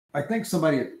I think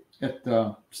somebody at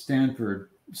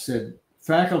Stanford said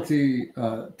faculty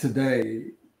today,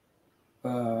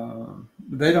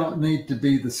 they don't need to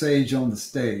be the sage on the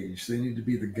stage. They need to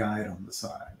be the guide on the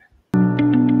side.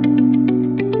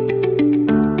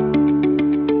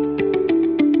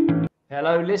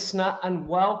 Hello, listener, and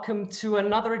welcome to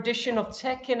another edition of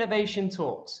Tech Innovation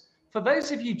Talks. For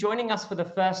those of you joining us for the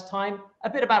first time, a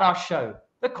bit about our show.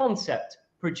 The concept: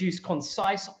 produce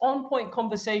concise, on-point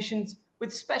conversations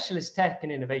with specialist tech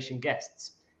and innovation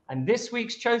guests. And this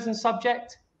week's chosen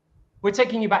subject, we're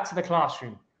taking you back to the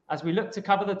classroom as we look to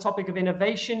cover the topic of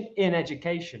innovation in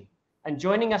education. And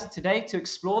joining us today to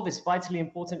explore this vitally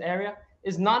important area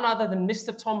is none other than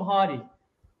Mr. Tom Hardy.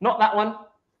 Not that one.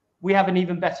 We have an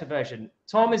even better version.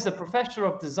 Tom is the Professor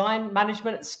of Design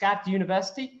Management at SCAD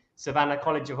University, Savannah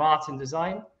College of Art and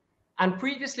Design. And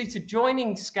previously to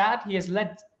joining SCAD, he has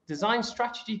led design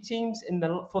strategy teams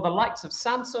for the likes of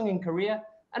Samsung in Korea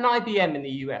and IBM in the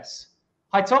US.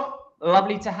 Hi, Tom.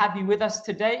 Lovely to have you with us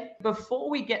today. Before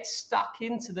we get stuck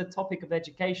into the topic of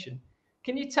education,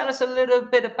 can you tell us a little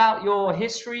bit about your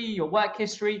history, your work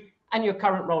history, and your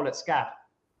current role at SCAD?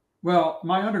 Well,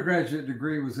 my undergraduate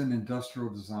degree was in industrial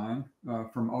design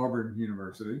from Auburn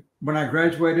University. When I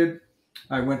graduated,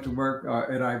 I went to work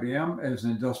at IBM as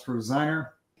an industrial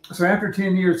designer. So after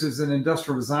 10 years as an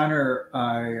industrial designer,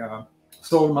 I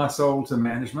sold my soul to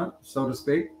management, so to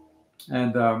speak,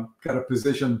 and got a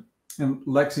position in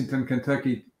Lexington,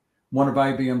 Kentucky, one of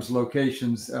IBM's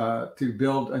locations, to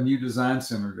build a new design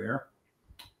center there.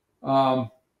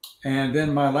 And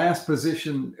then my last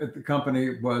position at the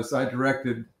company was I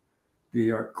directed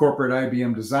the corporate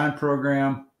IBM design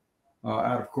program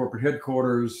out of corporate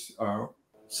headquarters.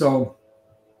 So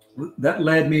that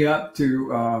led me up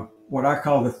to what I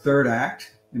call the third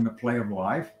act in the play of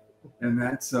life, and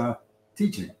that's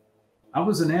teaching. I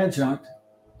was an adjunct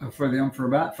for them for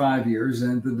about 5 years,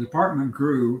 and the department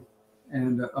grew,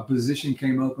 and a position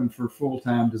came open for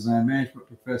full-time design management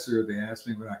professor. They asked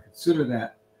me would I consider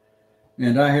that,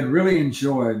 and I had really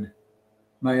enjoyed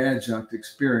my adjunct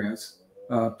experience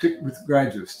with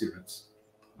graduate students.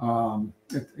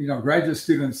 Graduate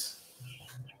students,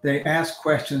 they ask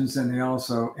questions and they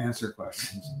also answer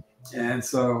questions. And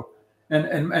so,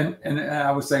 and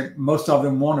I would say most of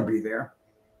them want to be there,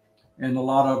 and a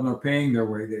lot of them are paying their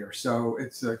way there. So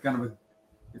it's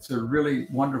a really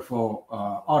wonderful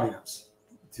audience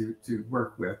to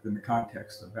work with in the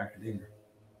context of academia.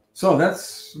 So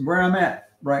that's where I'm at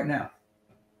right now.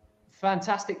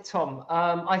 Fantastic, Tom.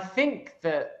 I think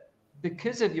that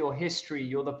because of your history,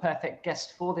 you're the perfect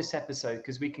guest for this episode,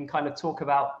 because we can kind of talk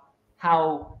about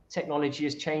how technology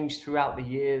has changed throughout the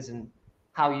years and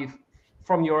how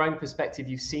from your own perspective,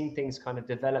 you've seen things kind of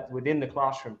develop within the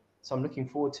classroom. So I'm looking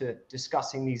forward to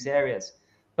discussing these areas.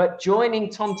 But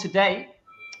joining Tom today,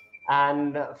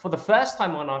 and for the first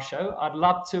time on our show, I'd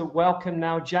love to welcome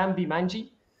now Jahnavi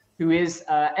Mange, who is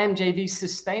MJV's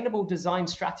Sustainable Design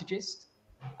Strategist,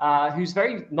 who's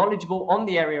very knowledgeable on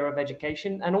the area of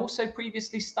education and also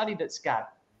previously studied at SCAD.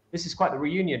 This is quite the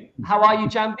reunion. How are you,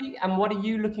 Jahnavi, and what are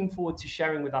you looking forward to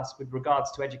sharing with us with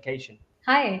regards to education?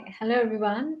 Hi, hello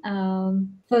everyone.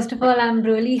 First of all, I'm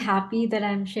really happy that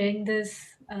I'm sharing this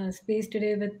space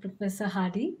today with Professor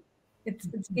Hardy. It's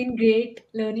been great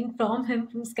learning from him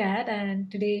from SCAD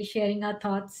and today sharing our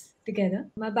thoughts together.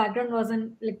 My background was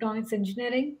in electronics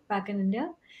engineering back in India,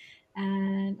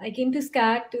 and I came to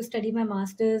SCAD to study my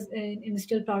master's in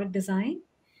industrial product design.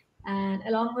 And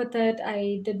along with it,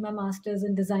 I did my master's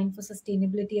in design for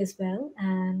sustainability as well.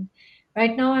 And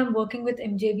right now I'm working with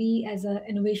MJV as an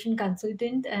innovation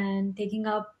consultant and taking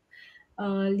up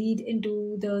lead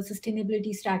into the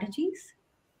sustainability strategies.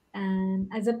 And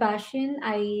as a passion,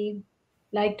 I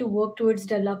like to work towards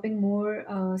developing more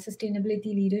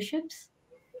sustainability leaderships.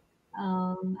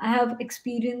 I have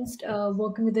experienced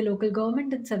working with the local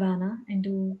government in Savannah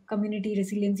into community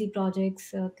resiliency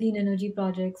projects, clean energy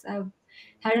projects. I've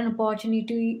had an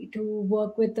opportunity to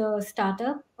work with a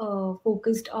startup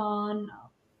focused on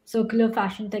circular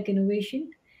fashion tech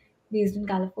innovation based in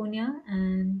California.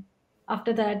 And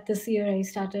after that, this year, I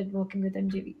started working with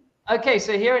MJV. Okay,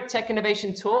 so here at Tech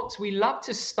Innovation Talks, we love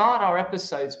to start our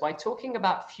episodes by talking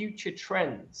about future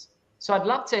trends. So I'd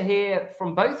love to hear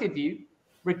from both of you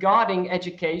regarding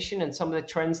education and some of the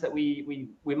trends that we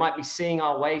might be seeing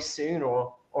our way soon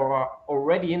or are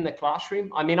already in the classroom.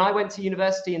 I mean, I went to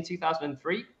university in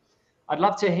 2003. I'd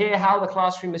love to hear how the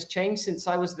classroom has changed since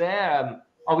I was there.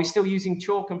 Are we still using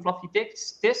chalk and floppy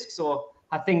disks, or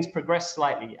have things progressed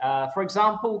slightly? For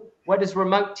example, where does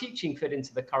remote teaching fit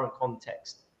into the current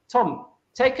context? Tom,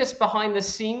 take us behind the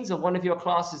scenes of one of your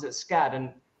classes at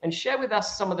SCAD and share with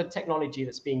us some of the technology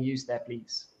that's being used there,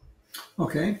 please.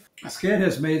 Okay. SCAD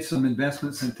has made some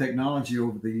investments in technology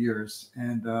over the years,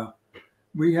 and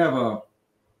we have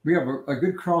a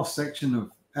good cross section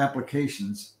of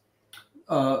applications.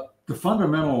 The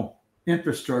fundamental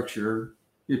infrastructure,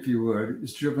 if you would,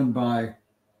 is driven by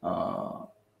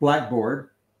Blackboard,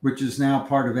 which is now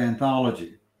part of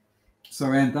Anthology.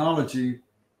 So Anthology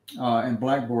and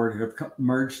Blackboard have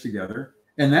merged together,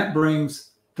 and that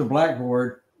brings to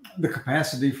Blackboard the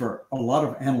capacity for a lot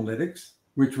of analytics,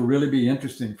 which will really be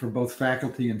interesting for both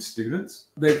faculty and students.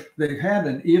 They've had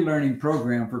an e-learning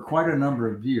program for quite a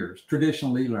number of years,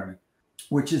 traditional e-learning,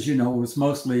 which, as you know, was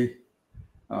mostly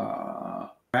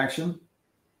action,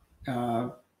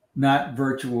 not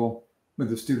virtual, with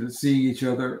the students seeing each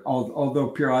other, although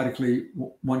periodically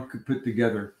one could put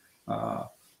together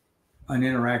an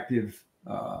interactive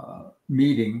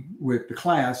meeting with the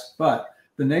class. But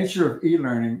the nature of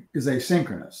e-learning is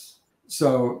asynchronous.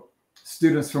 So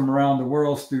students from around the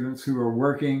world, students who are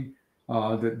working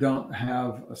that don't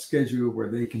have a schedule where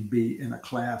they can be in a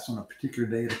class on a particular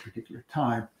day at a particular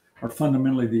time, are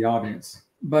fundamentally the audience.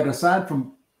 But aside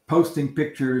from posting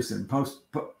pictures and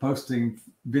posting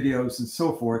videos and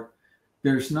so forth,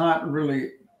 there's not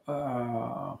really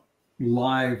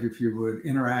live, if you would,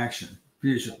 interaction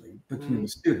visually between the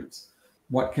students.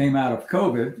 What came out of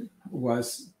COVID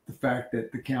was the fact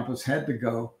that the campus had to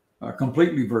go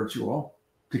completely virtual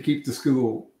to keep the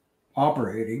school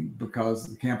operating, because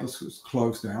the campus was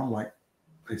closed down, like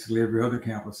basically every other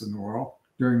campus in the world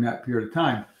during that period of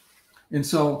time. And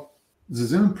so the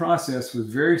Zoom process was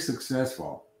very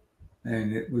successful,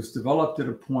 and it was developed at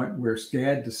a point where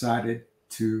SCAD decided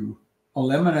to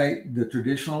eliminate the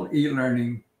traditional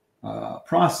e-learning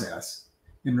process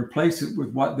and replace it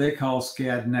with what they call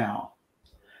SCAD Now.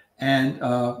 And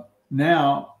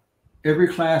now every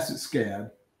class at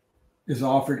SCAD is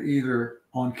offered either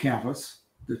on campus,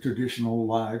 the traditional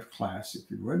live class, if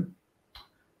you would,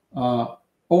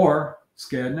 or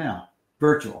SCAD Now,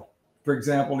 virtual. For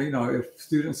example, if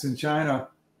students in China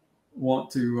want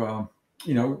to,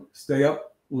 stay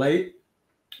up late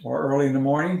or early in the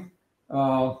morning,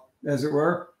 as it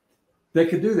were, they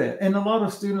could do that. And a lot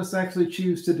of students actually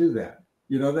choose to do that.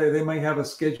 They may have a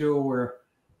schedule where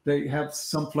they have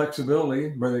some flexibility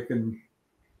where they can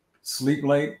sleep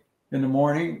late in the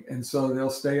morning, and so they'll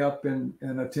stay up and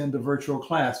attend a virtual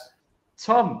class.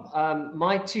 Tom,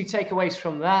 my two takeaways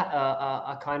from that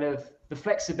are kind of the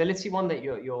flexibility one that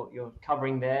you're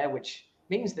covering there, which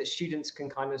means that students can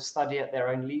kind of study at their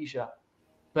own leisure.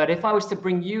 But if I was to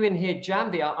bring you in here,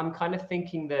 Jahnavi, I'm kind of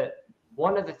thinking that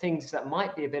one of the things that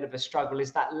might be a bit of a struggle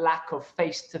is that lack of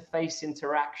face-to-face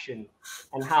interaction,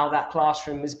 and how that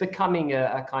classroom is becoming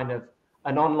a kind of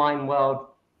an online world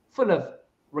full of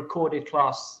recorded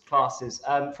classes.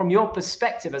 From your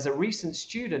perspective as a recent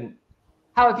student,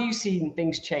 how have you seen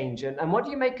things change? And what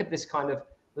do you make of this kind of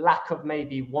lack of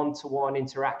maybe one-to-one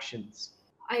interactions?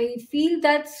 I feel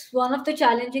that's one of the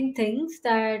challenging things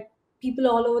that people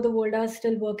all over the world are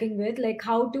still working with, like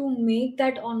how to make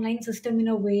that online system in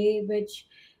a way which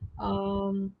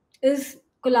is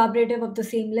collaborative of the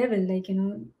same level.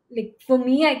 Like for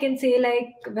me, I can say,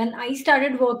 like, when I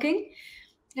started working,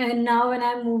 and now when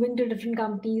I'm moving to different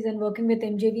companies and working with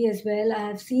MJV as well, I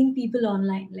have seen people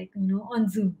online, like, on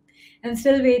Zoom. I'm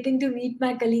still waiting to meet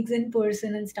my colleagues in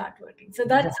person and start working. So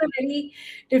that's a very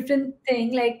different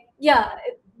thing. Like, yeah,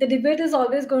 the debate is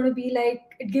always going to be like,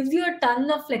 it gives you a ton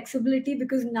of flexibility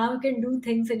because now you can do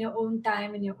things in your own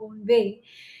time, in your own way.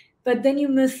 But then you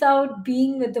miss out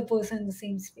being with the person in the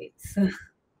same space.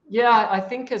 Yeah, I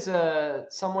think as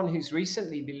someone who's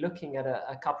recently been looking at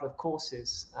a couple of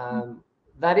courses,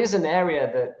 that is an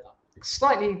area that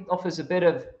slightly offers a bit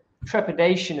of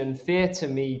trepidation and fear to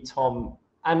me, Tom.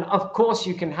 And of course,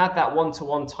 you can have that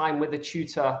one-to-one time with a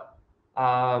tutor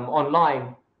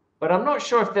online, but I'm not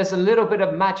sure if there's a little bit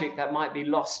of magic that might be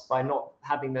lost by not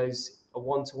having those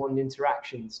one-to-one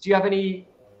interactions. Do you have any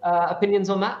opinions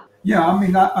on that? Yeah, I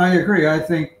mean, I agree. I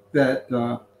think that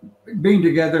being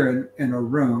together in a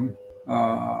room,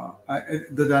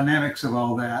 the dynamics of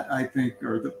all that, I think,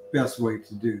 are the best way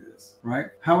to do this, right?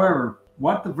 However,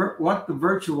 what the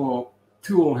virtual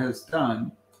tool has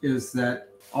done is that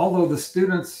although the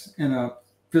students in a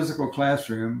physical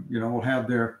classroom, will have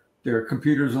their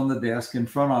computers on the desk in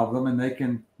front of them, and they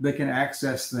can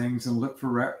access things and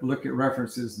look at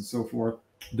references and so forth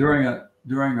during a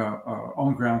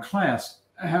on-ground class.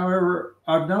 However,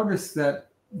 I've noticed that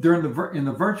in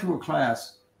the virtual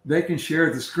class, they can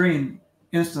share the screen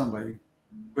instantly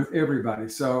with everybody.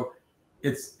 So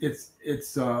it's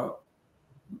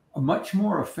much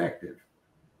more effective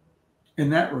in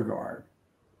that regard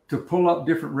to pull up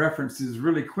different references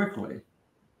really quickly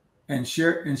and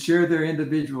share their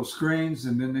individual screens,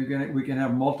 and then we can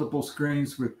have multiple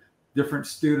screens with different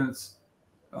students'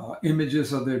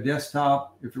 images of their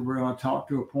desktop if we're going to talk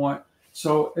to a point.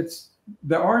 So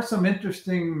there are some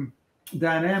interesting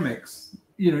dynamics.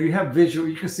 You have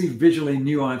you can see visually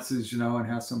nuances, and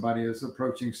how somebody is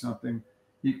approaching something.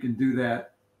 You can do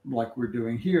that like we're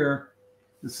doing here,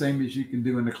 the same as you can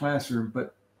do in the classroom.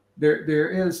 But there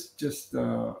is just,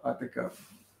 I think,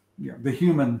 the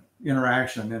human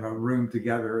interaction in a room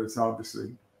together is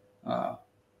obviously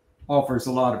offers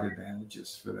a lot of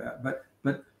advantages for that.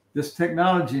 But this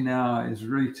technology now is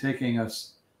really taking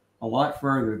us a lot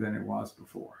further than it was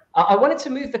before. I wanted to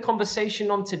move the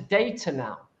conversation onto data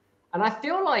now. And I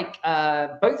feel like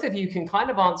both of you can kind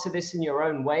of answer this in your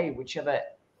own way, whichever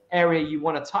area you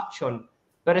want to touch on.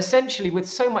 But essentially, with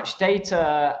so much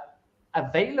data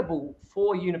available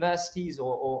for universities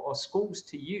or schools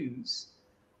to use,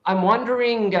 I'm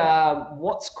wondering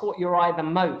what's caught your eye the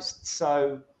most.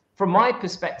 So from my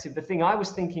perspective, the thing I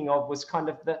was thinking of was kind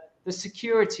of the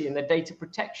security and the data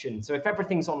protection. So if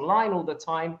everything's online all the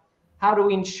time, how do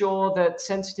we ensure that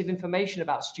sensitive information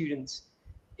about students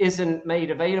isn't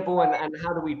made available, and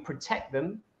how do we protect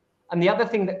them? And the other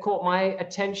thing that caught my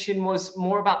attention was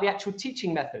more about the actual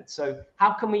teaching method. So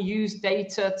how can we use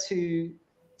data to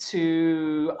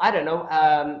I don't know,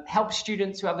 help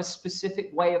students who have a specific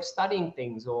way of studying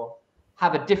things or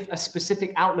have a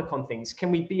specific outlook on things?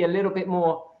 Can we be a little bit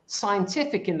more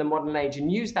scientific in the modern age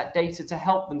and use that data to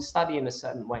help them study in a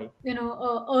certain way?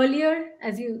 Earlier,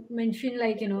 as you mentioned,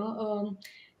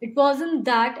 it wasn't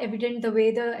that evident the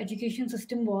way the education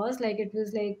system was. Like, it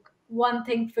was like one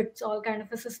thing fits all kind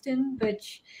of a system,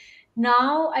 which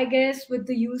now, I guess, with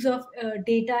the use of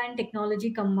data and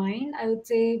technology combined, I would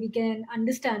say we can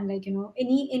understand,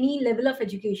 any level of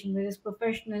education, whether it's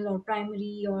professional or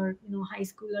primary or high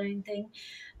school or anything,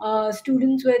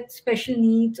 students with special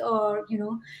needs, or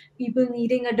people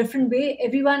needing a different way.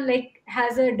 Everyone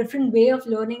has a different way of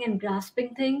learning and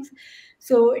grasping things,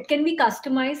 so it can be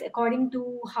customized according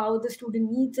to how the student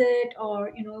needs it,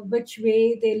 or which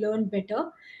way they learn better,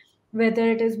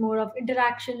 whether it is more of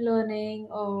interaction learning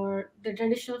or the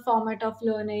traditional format of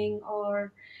learning,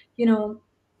 or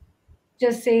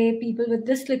just say people with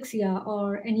dyslexia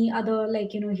or any other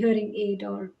hearing aid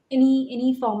or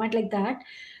any format like that.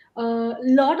 A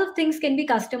lot of things can be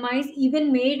customized,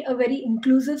 even made a very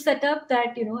inclusive setup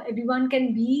that everyone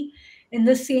can be in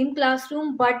the same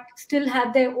classroom but still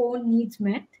have their own needs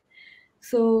met.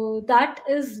 So that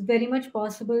is very much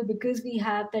possible because we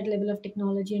have that level of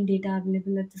technology and data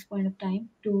available at this point of time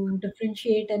to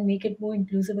differentiate and make it more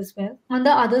inclusive as well. On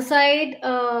the other side,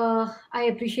 I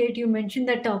appreciate you mentioned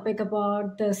that topic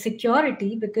about the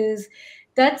security, because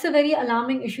that's a very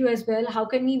alarming issue as well. How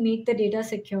can we make the data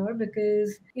secure?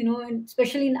 Because,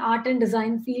 especially in art and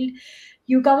design field,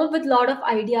 you come up with a lot of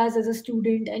ideas as a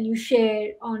student and you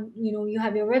share on, you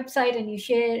have your website and you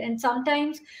share, and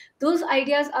sometimes those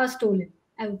ideas are stolen,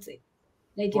 I would say.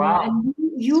 Wow. And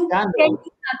you Scandal. can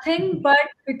do nothing, but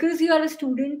because you are a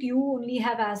student, you only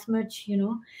have as much,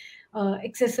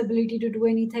 accessibility to do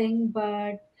anything.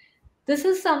 But this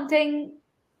is something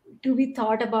to be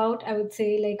thought about, I would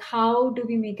say. How do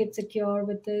we make it secure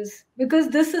with this? Because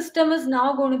this system is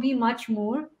now going to be much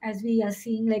more, as we are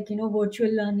seeing,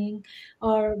 virtual learning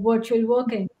or virtual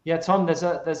working. Yeah, Tom, there's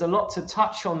a lot to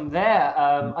touch on there.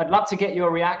 I'd love to get your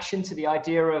reaction to the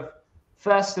idea of,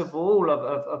 first of all,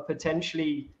 of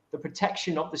potentially the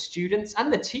protection of the students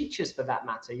and the teachers, for that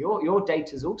matter. Your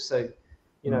data is also,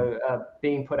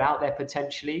 being put out there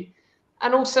potentially.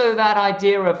 And also that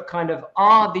idea of kind of,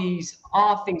 are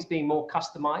things being more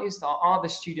customized? Are the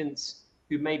students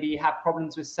who maybe have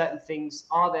problems with certain things,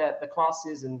 are the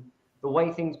classes and the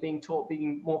way things being taught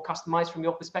being more customized from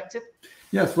your perspective?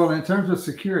 Yes, well, in terms of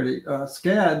security,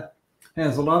 SCAD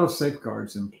has a lot of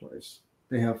safeguards in place.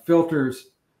 They have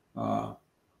filters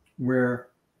where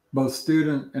both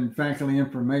student and faculty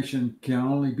information can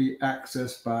only be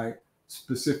accessed by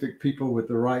specific people with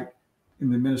the right in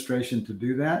the administration to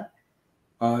do that.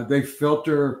 They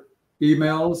filter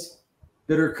emails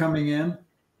that are coming in.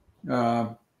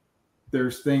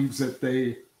 There's things that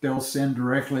they'll send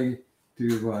directly to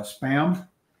spam,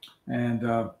 and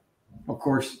of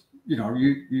course, you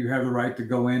have the right to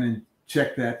go in and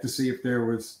check that to see if there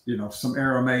was some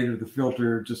error made, or the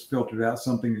filter just filtered out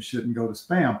something that shouldn't go to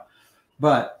spam.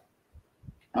 But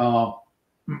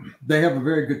they have a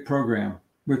very good program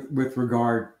with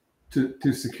regard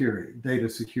to security, data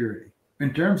security.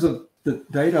 In terms of the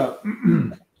data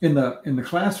in the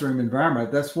classroom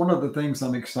environment, that's one of the things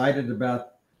I'm excited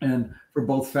about, and for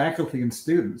both faculty and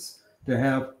students, to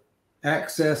have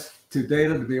access to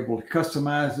data, to be able to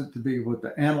customize it, to be able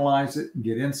to analyze it and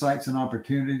get insights and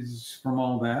opportunities from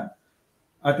all that,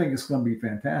 I think it's going to be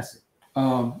fantastic.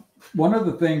 One of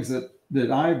the things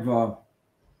that I've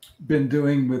been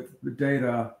doing with the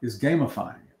data is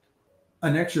gamifying it.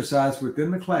 An exercise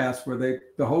within the class where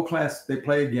the whole class, they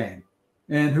play a game.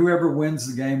 And whoever wins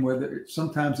the game, whether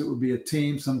sometimes it would be a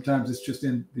team, sometimes it's just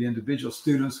the individual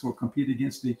students will compete,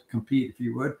 if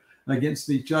you would, against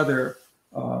each other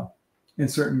in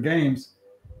certain games.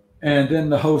 And then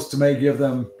the host may give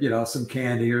them, some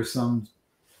candy or some,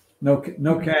 no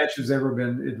cash has ever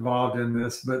been involved in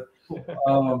this, but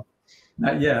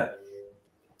not yet.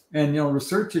 And,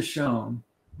 research has shown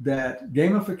that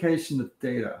gamification of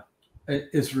data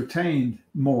is retained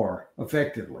more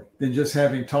effectively than just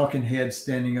having talking heads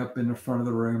standing up in the front of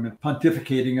the room and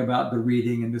pontificating about the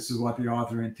reading and this is what the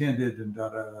author intended and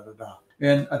da-da-da-da-da.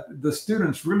 And the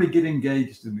students really get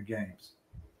engaged in the games.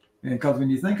 And because when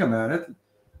you think about it,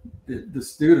 the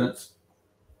students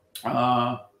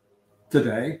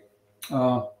today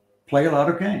play a lot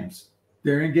of games.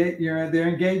 They're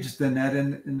engaged in that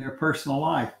in their personal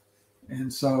life.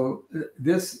 And so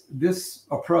this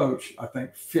approach, I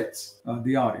think, fits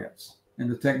the audience,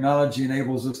 and the technology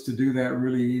enables us to do that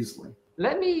really easily.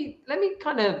 Let me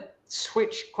kind of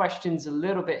switch questions a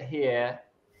little bit here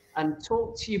and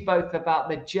talk to you both about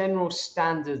the general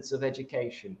standards of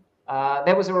education.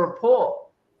 There was a report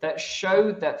that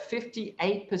showed that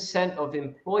 58% of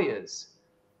employers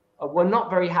were not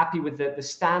very happy with the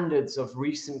standards of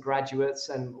recent graduates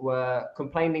and were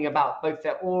complaining about both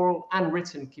their oral and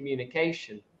written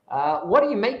communication. What do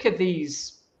you make of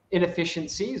these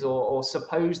inefficiencies or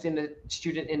supposed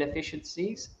student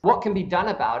inefficiencies? What can be done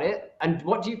about it? And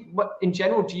what in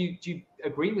general, do you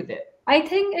agree with it? I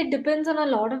think it depends on a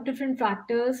lot of different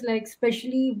factors, like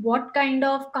especially what kind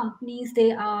of companies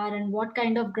they are and what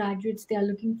kind of graduates they are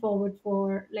looking forward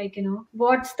for, like,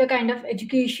 what's the kind of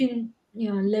education,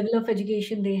 level of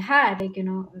education they had, like,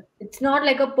 it's not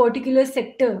like a particular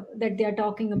sector that they are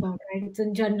talking about, right? It's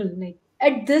in general, like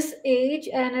at this age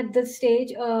and at this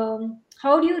stage,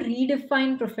 how do you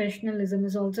redefine professionalism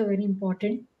is also very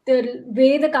important. The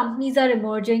way the companies are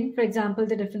emerging, for example,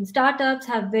 the different startups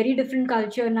have very different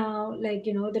culture now, like,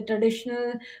 the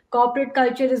traditional corporate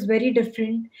culture is very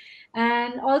different.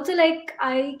 And also, like,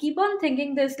 I keep on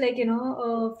thinking this, like,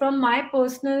 from my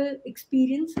personal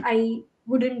experience, I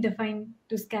wouldn't define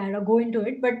to SCAD or go into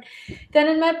it, but then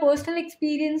in my personal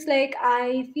experience, like,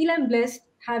 I feel I'm blessed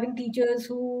having teachers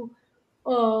who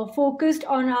focused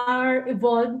on our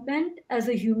evolvement as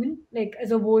a human, like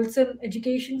as a wholesome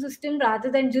education system, rather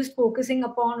than just focusing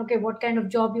upon, okay, what kind of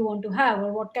job you want to have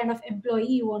or what kind of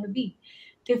employee you want to be.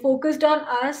 They focused on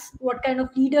us, what kind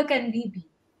of leader can we be.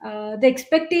 The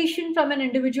expectation from an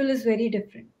individual is very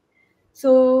different.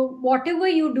 So whatever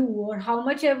you do or how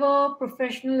much ever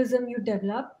professionalism you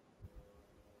develop,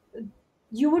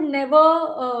 you would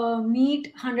never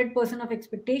meet 100% of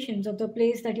expectations of the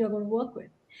place that you're going to work with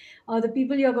or the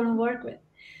people you're going to work with.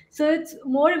 So it's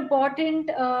more important,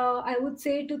 I would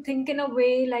say, to think in a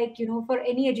way like, for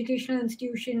any educational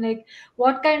institution, like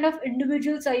what kind of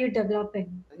individuals are you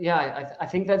developing? Yeah, I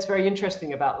think that's very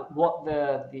interesting about what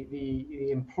the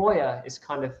employer is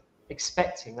kind of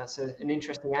expecting. That's an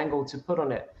interesting angle to put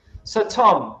on it. So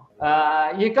Tom,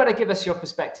 you've got to give us your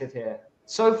perspective here.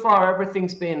 So far,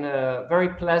 everything's been very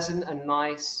pleasant and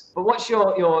nice. But what's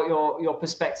your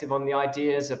perspective on the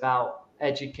ideas about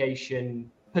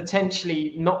education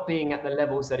potentially not being at the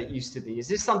levels that it used to be? Is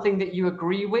this something that you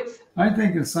agree with? I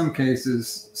think in some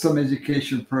cases, some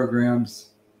education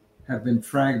programs have been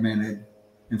fragmented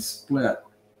and split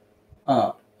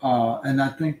up. And I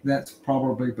think that's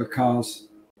probably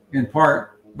in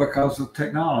part because of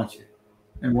technology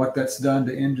and what that's done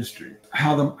to industry,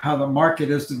 how the market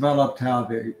has developed, how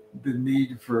the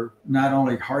need for not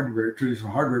only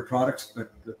traditional hardware products,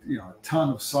 but a ton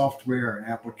of software and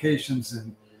applications,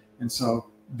 and so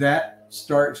that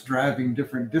starts driving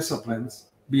different disciplines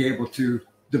be able to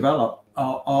develop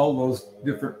all those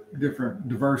different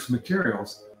diverse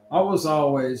materials. I was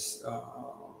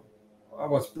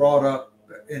brought up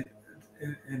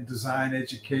in design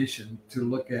education to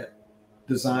look at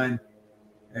design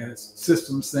as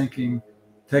systems thinking,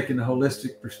 taking a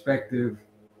holistic perspective,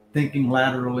 thinking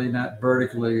laterally, not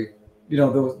vertically.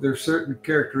 There's certain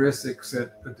characteristics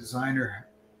that a designer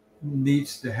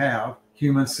needs to have,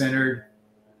 human-centered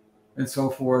and so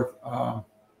forth,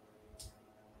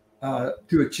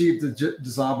 to achieve the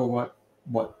design of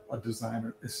what a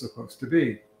designer is supposed to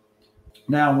be.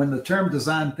 Now, when the term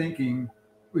design thinking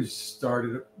was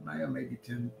started maybe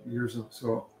 10 years or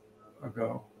so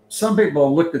ago, some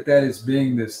people looked at that as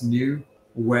being this new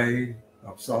way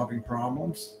of solving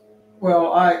problems?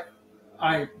 Well,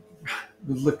 I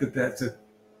looked at that. So,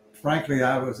 frankly,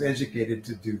 I was educated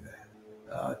to do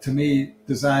that. To me,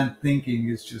 design thinking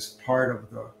is just part of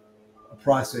the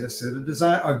process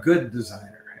that a good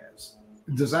designer has.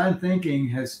 Design thinking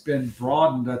has been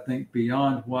broadened, I think,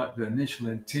 beyond what the initial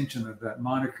intention of that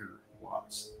moniker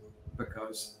was,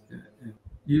 because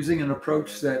using an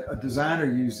approach that a designer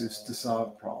uses to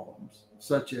solve problems,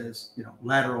 such as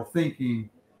lateral thinking,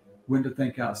 when to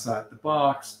think outside the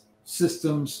box,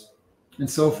 systems, and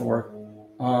so forth,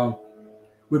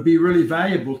 would be really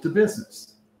valuable to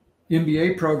business.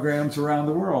 MBA programs around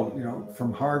the world,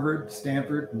 from Harvard,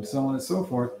 Stanford, and so on and so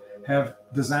forth, have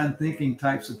design thinking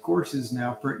types of courses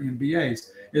now for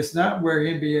MBAs. It's not where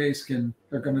MBAs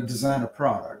are going to design a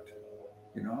product,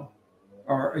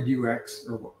 or a UX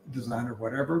or design or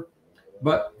whatever,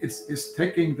 but it's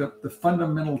taking the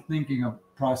fundamental thinking of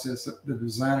process that the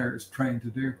designer is trained to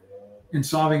do in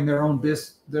solving their own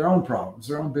problems,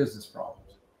 their own business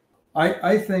problems.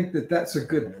 I think that that's a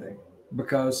good thing,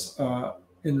 because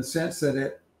in the sense that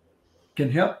it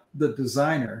can help the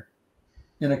designer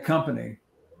in a company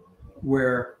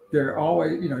where you're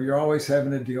always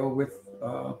having to deal with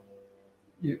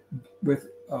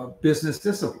business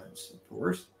disciplines, of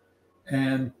course,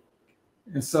 and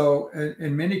so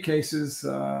in many cases,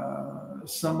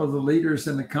 some of the leaders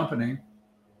in the company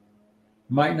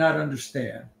might not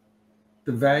understand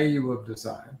the value of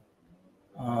design.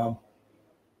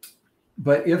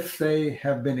 But if they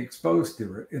have been exposed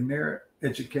to it in their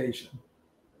education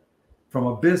from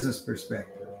a business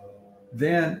perspective,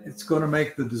 then it's going to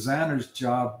make the designer's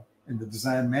job and the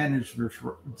design manager's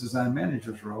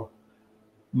role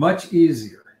much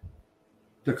easier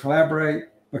to collaborate,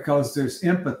 because there's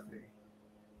empathy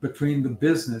between the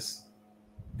business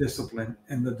discipline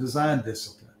and the design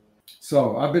discipline.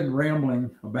 So I've been rambling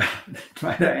about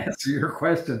trying to answer your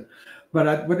question,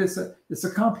 but it's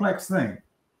a complex thing,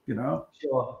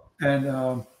 Sure.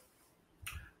 And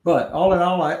but all in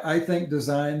all, I think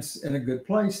design's in a good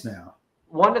place now.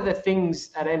 One of the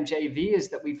things at MJV is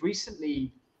that we've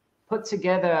recently put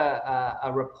together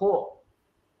a report,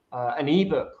 an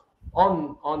ebook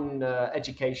on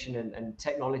education and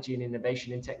technology and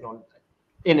innovation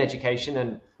in education,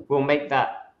 and we'll make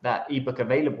that ebook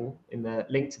available in the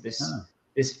link to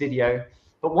this video.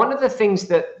 But one of the things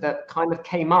that kind of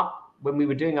came up when we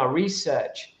were doing our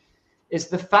research is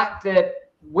the fact that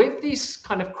with these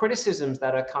kind of criticisms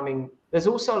that are coming, there's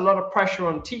also a lot of pressure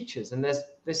on teachers, and there's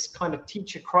this kind of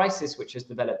teacher crisis which has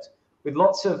developed, with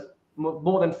lots of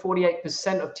more than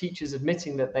 48% of teachers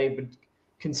admitting that they would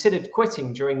considered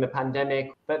quitting during the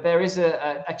pandemic. But there is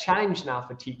a challenge now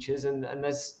for teachers, and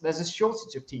there's a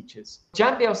shortage of teachers.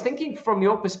 Jahnavi, I was thinking from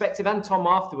your perspective, and Tom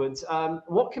afterwards,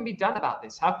 what can be done about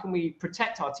this? How can we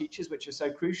protect our teachers, which are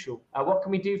so crucial? What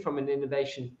can we do from an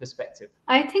innovation perspective?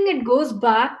 I think it goes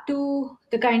back to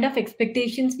the kind of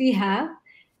expectations we have.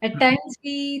 At times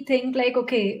we think like,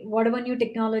 okay, whatever new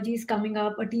technology is coming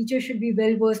up, a teacher should be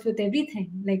well versed with everything.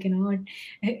 Like,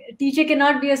 a teacher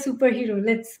cannot be a superhero.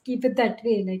 Let's keep it that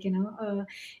way. Like,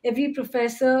 every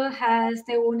professor has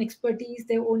their own expertise,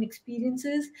 their own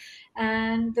experiences,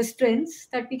 and the strengths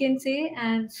that we can say.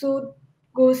 And so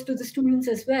goes to the students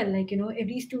as well. Like,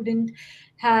 every student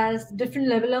has different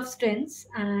level of strengths,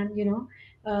 and,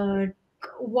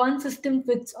 one system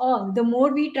fits all. The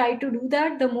more we try to do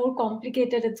that, the more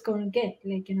complicated it's going to get.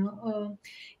 Like,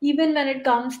 even when it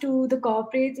comes to the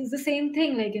corporates, it's the same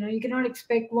thing. Like, you cannot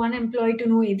expect one employee to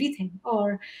know everything,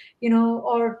 or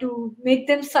or to make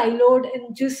them siloed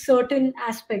in just certain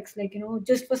aspects. Like,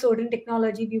 just for certain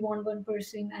technology we want one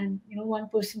person, and one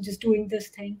person just doing this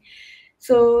thing.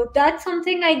 So that's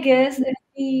something, I guess, if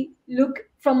we look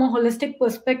from a holistic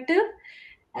perspective,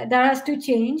 that has to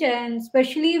change. And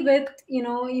especially with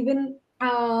even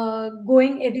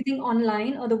going everything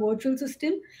online or the virtual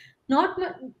system,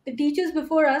 the teachers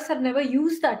before us have never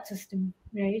used that system,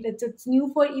 right? It's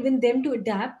new for even them to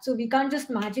adapt, so we can't just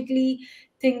magically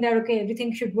think that, okay,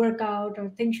 everything should work out or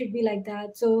things should be like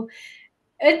that. So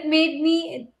it made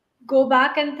me go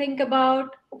back and think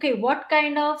about, okay, what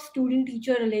kind of student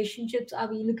teacher relationships are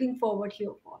we looking forward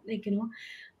here for? Like,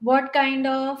 what kind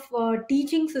of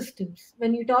teaching systems,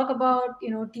 when you talk about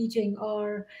teaching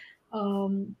or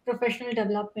professional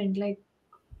development, like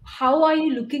how are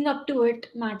you looking up to it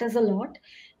matters a lot.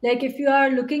 Like, if you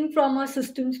are looking from a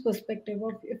systems perspective,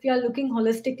 or if you are looking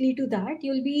holistically to that,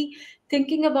 you'll be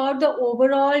thinking about the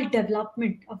overall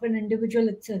development of an individual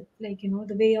itself. Like,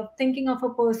 the way of thinking of a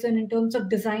person in terms of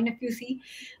design. If you see,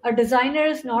 a designer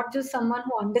is not just someone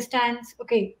who understands,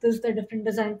 okay, this is the different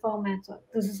design formats, or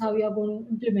this is how you are going to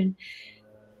implement.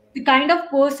 the kind of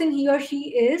person he or she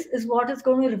is what is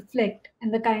going to reflect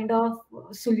in the kind of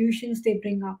solutions they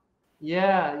bring up.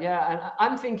 Yeah, yeah. And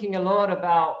I'm thinking a lot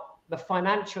about the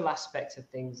financial aspect of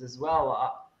things as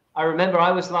well. I remember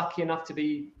I was lucky enough to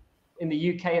be in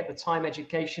the UK at the time.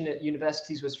 Education at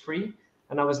universities was free.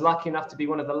 And I was lucky enough to be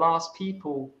one of the last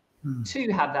people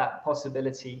to have that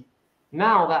possibility.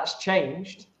 Now that's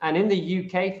changed. And in the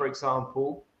UK, for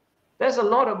example, there's a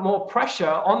lot of more pressure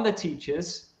on the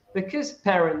teachers because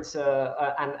parents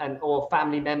and or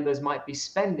family members might be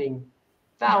spending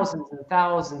thousands and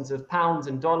thousands of pounds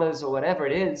and dollars or whatever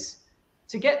it is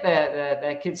to get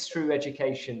their kids through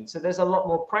education. So there's a lot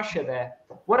more pressure there.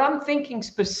 What I'm thinking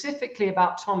specifically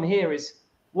about, Tom, here is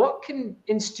what can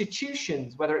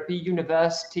institutions, whether it be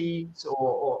universities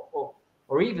or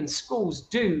even schools,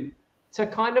 do to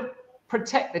kind of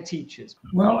protect the teachers?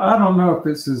 Well, I don't know if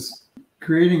this is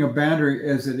creating a boundary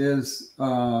as it is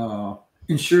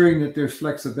ensuring that there's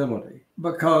flexibility,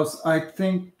 because I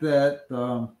think that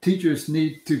teachers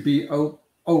need to be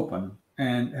open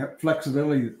and have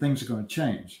flexibility that things are going to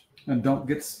change, and don't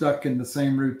get stuck in the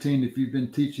same routine if you've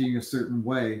been teaching a certain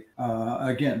way.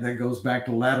 Again, that goes back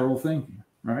to lateral thinking,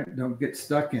 right? Don't get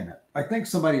stuck in it. I think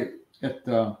somebody at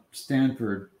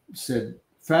Stanford said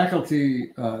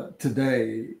faculty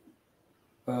today,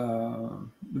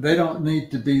 they don't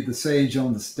need to be the sage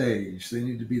on the stage. They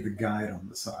need to be the guide on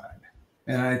the side.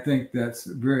 And I think that's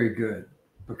very good,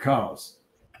 because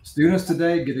students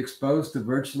today get exposed to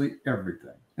virtually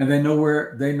everything, and they know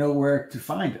where to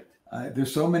find it.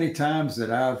 There's so many times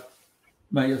that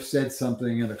may have said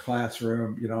something in a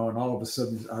classroom, and all of a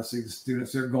sudden I see the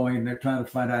students, they're going and they're trying to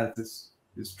find out if this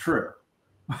is true.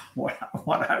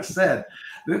 what I said.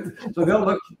 So they'll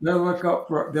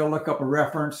look up a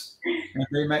reference, and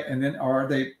they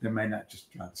may not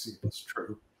just try to see if it's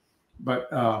true, but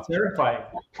verify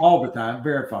all the time.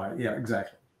 Verify, yeah,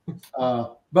 exactly.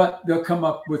 But they'll come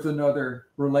up with another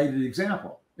related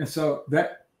example, and so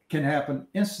that can happen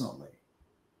instantly.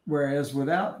 Whereas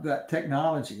without that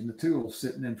technology and the tools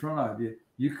sitting in front of you,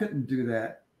 you couldn't do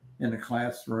that in a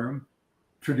classroom.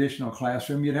 Traditional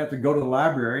classroom, you'd have to go to the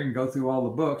library and go through all the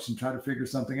books and try to figure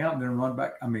something out and then run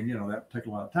back. I mean, that would take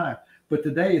a lot of time. But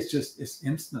today it's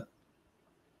instant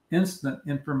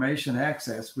information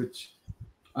access, which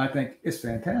I think is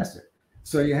fantastic.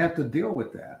 So you have to deal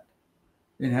with that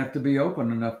and have to be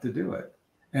open enough to do it.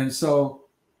 And so,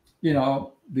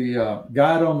 the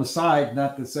guide on the side,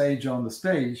 not the sage on the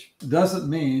stage, doesn't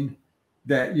mean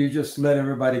that you just let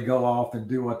everybody go off and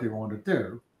do what they want to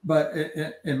do. But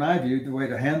in my view, the way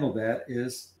to handle that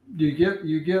is you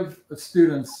give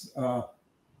students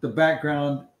the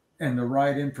background and the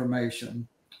right information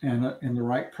and the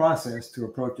right process to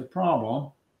approach a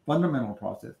problem, fundamental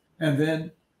process, and then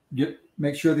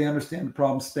make sure they understand the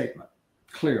problem statement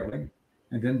clearly,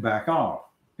 and then back off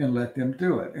and let them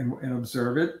do it and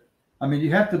observe it. I mean,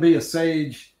 you have to be a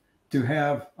sage to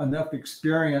have enough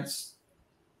experience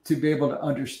to be able to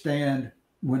understand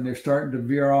when they're starting to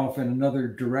veer off in another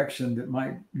direction that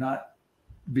might not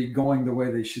be going the way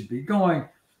they should be going,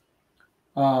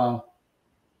 and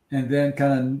then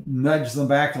kind of nudge them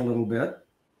back a little bit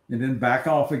and then back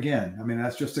off again. I mean,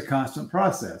 that's just a constant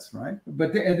process, right?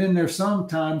 And then there's some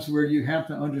times where you have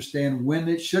to understand when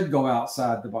it should go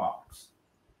outside the box.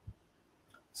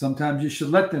 Sometimes you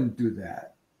should let them do that.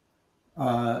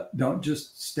 Don't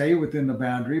just stay within the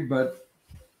boundary, but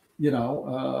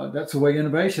that's the way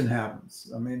innovation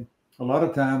happens. I mean, a lot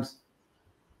of times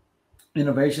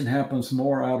innovation happens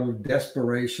more out of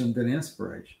desperation than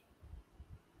inspiration.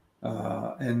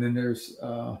 And then there's,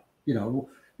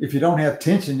 if you don't have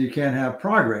tension, you can't have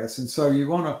progress. And so you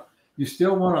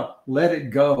still want to let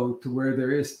it go to where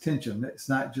there is tension. It's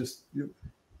not just,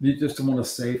 you just want a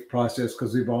safe process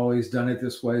because we've always done it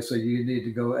this way. So you need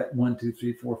to go at 1, 2,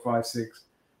 3, 4, 5, 6,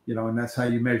 and that's how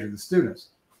you measure the students.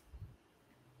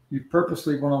 You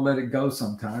purposely want to let it go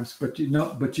sometimes, but you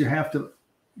do have to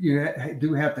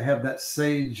have that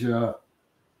sage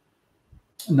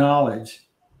knowledge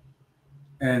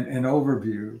and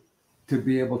overview to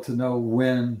be able to know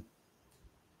when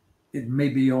it may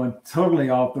be going totally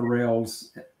off the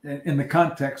rails in the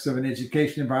context of an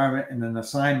education environment and an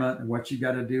assignment and what you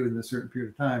got to do in a certain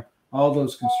period of time, all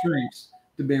those constraints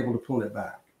to be able to pull it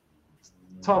back.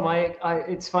 Tom,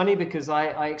 it's funny because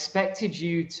I expected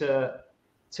you to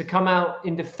come out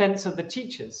in defense of the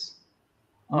teachers.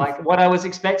 Like what I was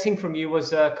expecting from you was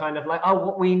kind of like,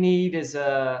 what we need is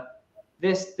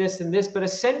this and this. But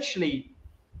essentially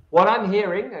what I'm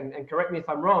hearing, and correct me if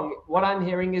I'm wrong, what I'm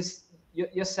hearing is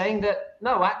you're saying that,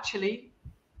 no, actually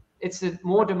it's a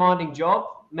more demanding job.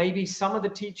 Maybe some of the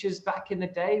teachers back in the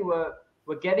day were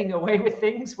getting away with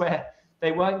things where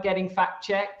they weren't getting fact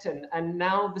checked, and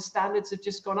now the standards have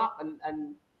just gone up,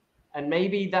 and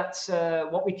maybe that's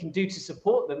what we can do to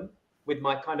support them. With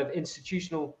my kind of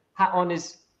institutional hat on,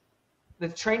 is the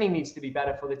training needs to be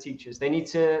better for the teachers. They need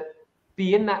to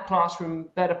be in that classroom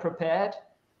better prepared.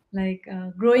 Like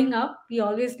growing up, we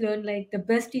always learned like the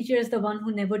best teacher is the one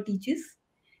who never teaches.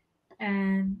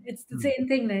 And it's the same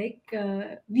thing, like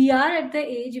we are at the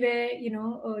age where, you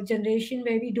know, a generation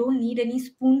where we don't need any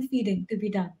spoon feeding to be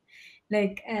done.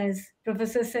 Like as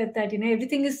Professor said that, you know,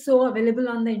 everything is so available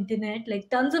on the internet, like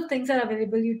tons of things are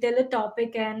available. You tell a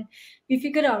topic and we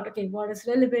figure out, okay, what is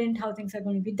relevant, how things are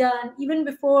going to be done. Even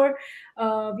before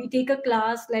we take a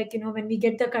class, like, you know, when we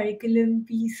get the curriculum,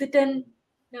 we sit and,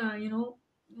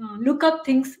 look up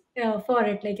things for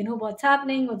it, like, you know, what's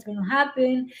happening, what's going to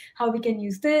happen, how we can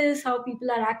use this, how people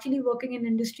are actually working in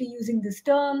industry using these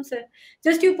terms.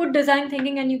 Just you put design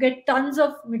thinking and you get tons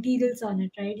of materials on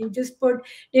it, right? You just put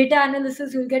data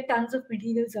analysis, you'll get tons of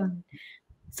materials on it.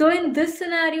 So in this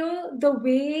scenario, the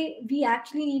way we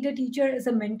actually need a teacher is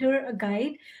a mentor, a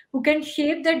guide who can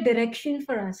shape that direction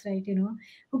for us, right? You know,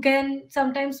 who can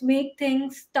sometimes make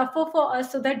things tougher for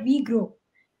us so that we grow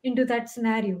into that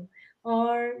scenario,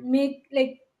 or make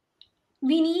like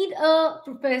we need a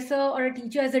professor or a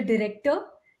teacher as a director.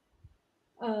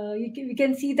 We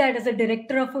can see that as a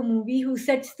director of a movie who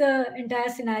sets the entire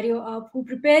scenario up, who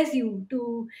prepares you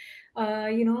to,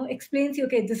 explains you,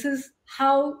 okay, this is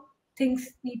how things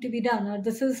need to be done, or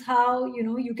this is how, you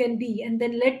know, you can be, and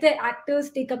then let the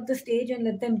actors take up the stage and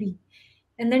let them be,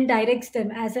 and then directs them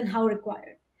as and how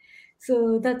required.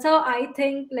 So that's how I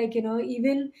think, like, you know,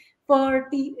 even for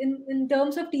in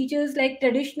terms of teachers, like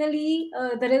traditionally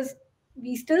there is,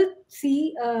 we still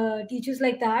see teachers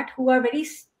like that who are very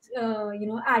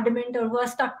adamant, or who are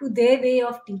stuck to their way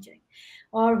of teaching,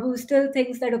 or who still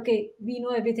thinks that, okay, we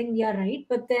know everything, we are right.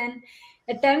 But then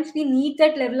at times we need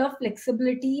that level of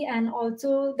flexibility and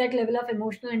also that level of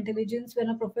emotional intelligence, when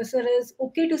a professor is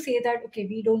okay to say that, okay,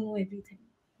 we don't know everything,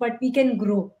 but we can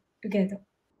grow together.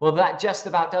 Well, that just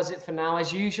about does it for now.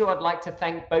 As usual, I'd like to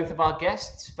thank both of our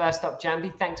guests. First up,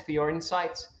 Jahnavi, thanks for your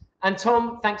insights. And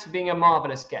Tom, thanks for being a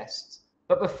marvelous guest.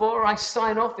 But before I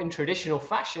sign off in traditional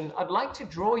fashion, I'd like to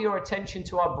draw your attention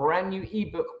to our brand new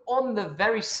ebook on the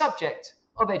very subject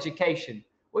of education,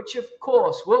 which of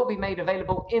course will be made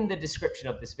available in the description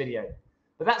of this video.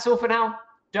 But that's all for now.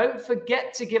 Don't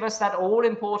forget to give us that all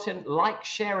important like,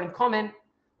 share, and comment.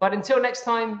 But until next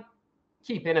time,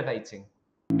 keep innovating.